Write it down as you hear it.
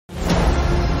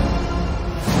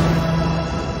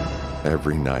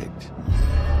Every night,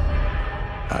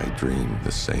 I dream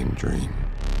the same dream.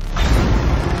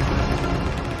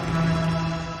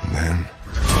 And then...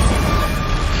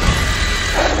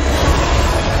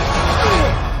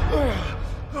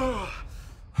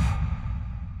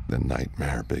 the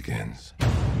nightmare begins.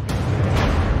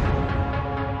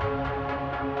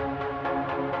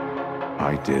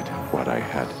 I did what I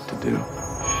had to do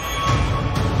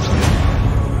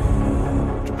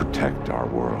to protect our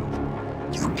world.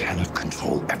 You cannot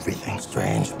control everything,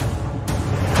 Strange.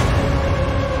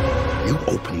 You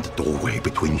opened the doorway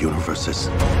between universes,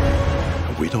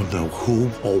 and we don't know who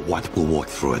or what will walk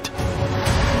through it.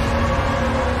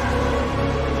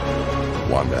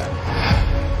 Wanda,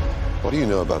 What do you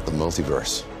know about the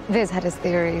multiverse? Viz had his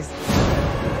theories.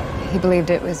 He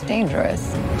believed it was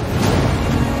dangerous.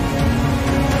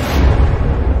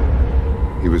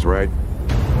 He was right.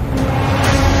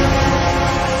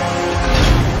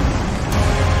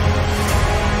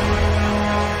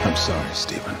 I'm sorry,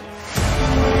 Stephen.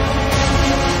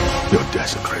 Your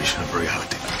desecration of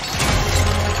reality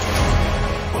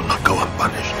will not go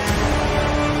unpunished.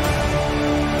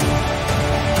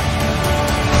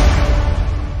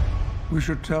 We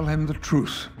should tell him the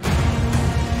truth.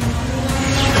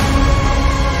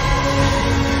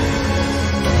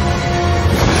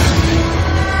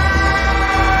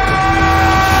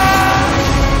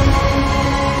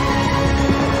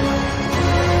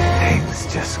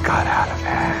 Things just got out of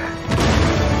hand.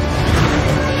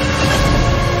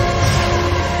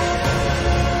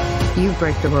 You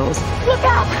break the rules. Look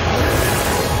out!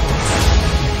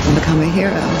 And become a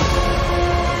hero.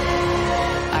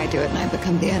 I do it and I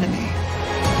become the enemy.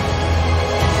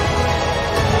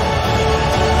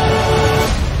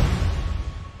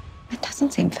 It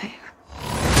doesn't seem fair.